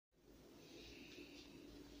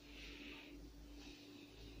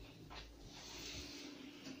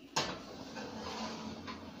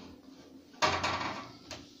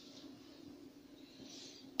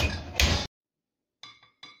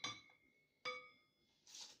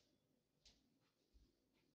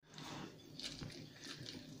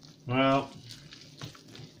Well,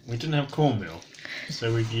 we didn't have cornmeal,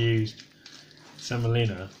 so we've used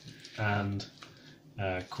semolina and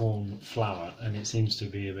corn flour, and it seems to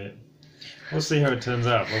be a bit... We'll see how it turns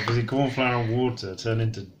out. Obviously, corn flour and water turn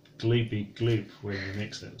into gloopy gloop when you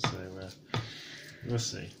mix it, so we'll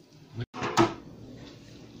see.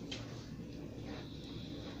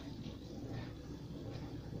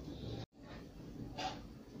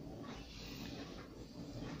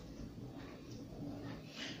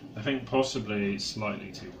 I think possibly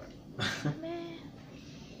slightly too wet.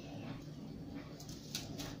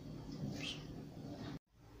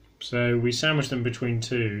 So we sandwiched them between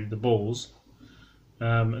the balls,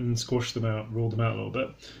 and squashed them out, rolled them out a little bit.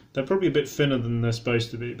 They're probably a bit thinner than they're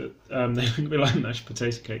supposed to be, but they look a bit like mashed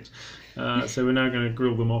potato cakes. So we're now going to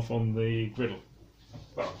grill them off on the griddle.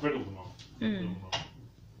 Well, griddle them off. Griddle them off.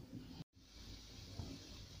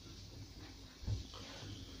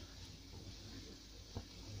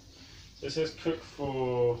 So it says cook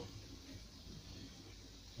for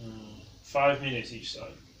 5 minutes each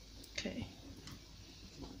side. Okay.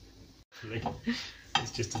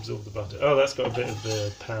 It's just absorbed the butter. Oh, that's got a bit of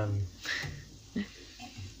the pan.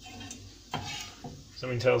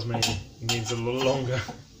 Something tells me it needs a little longer.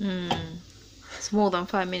 It's more than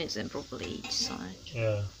 5 minutes then, probably each side.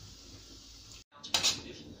 Yeah.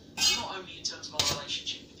 Not only in terms of our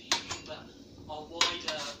relationship with the EU, but our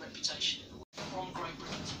wider reputation from Great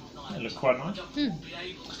Britain to Northern Ireland. They look quite nice. The government will be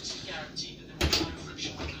able to guarantee that there will be no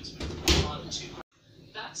friction when goods move from Northern Ireland to Great Britain.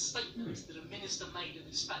 That statement that a minister made in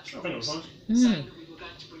his dispatch saying that we were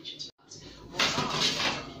going to breach into that. What are the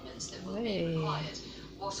amendments that will be required?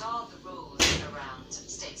 What are the rules around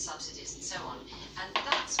state subsidies and so on? And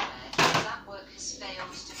that's where that work has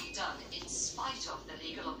failed to be done, in spite of the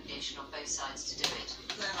legal obligation on both sides to do it.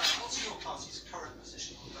 Leonard, what's your party's current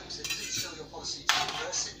position on Brexit? Is it still your policy to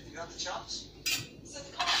reverse it if you had the chance? So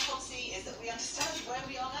the current policy is that we understand where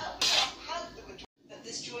we are now. We have had the withdrawal. That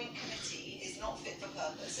this joint committee is not fit for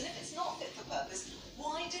purpose. And if it's not fit for purpose,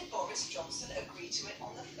 why did Boris Johnson agree to it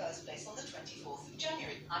on the first place on the 24th of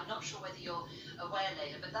January? I'm not sure whether you're aware,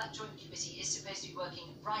 Leila, but that joint committee is supposed to be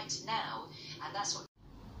working right now, and that's what...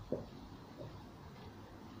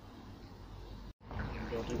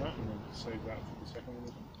 I'll do that and then save that for the second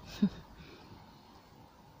one.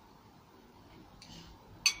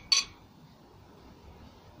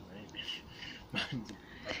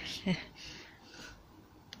 Maybe.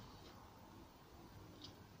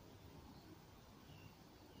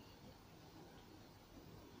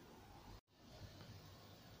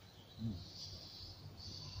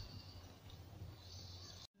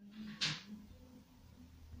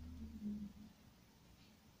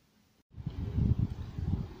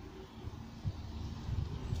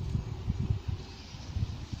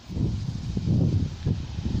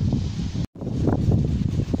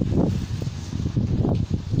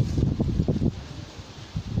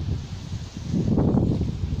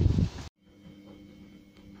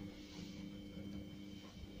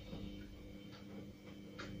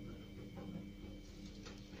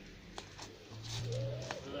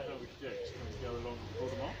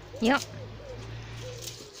 Yep.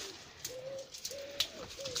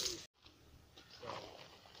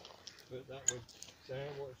 But that would say,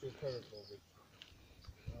 what's your current mortgage?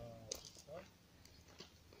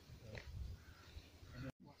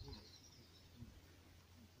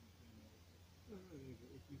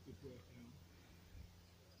 If you could work out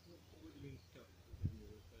what you mean stuff within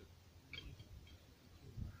your estate.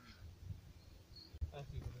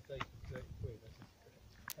 Actually, for the sake of 30 quid, I could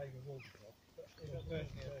pay my mortgage off. But it's not worth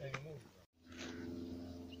it paying a mortgage off.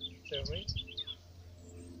 See what I mean?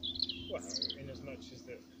 Well, in as much as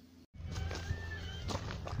that.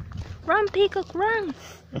 Run, peacock, run!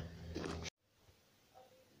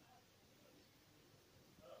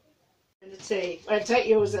 The tea. Take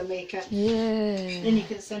yours, Amika. Yeah. Then you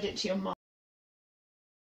can send it to your mum.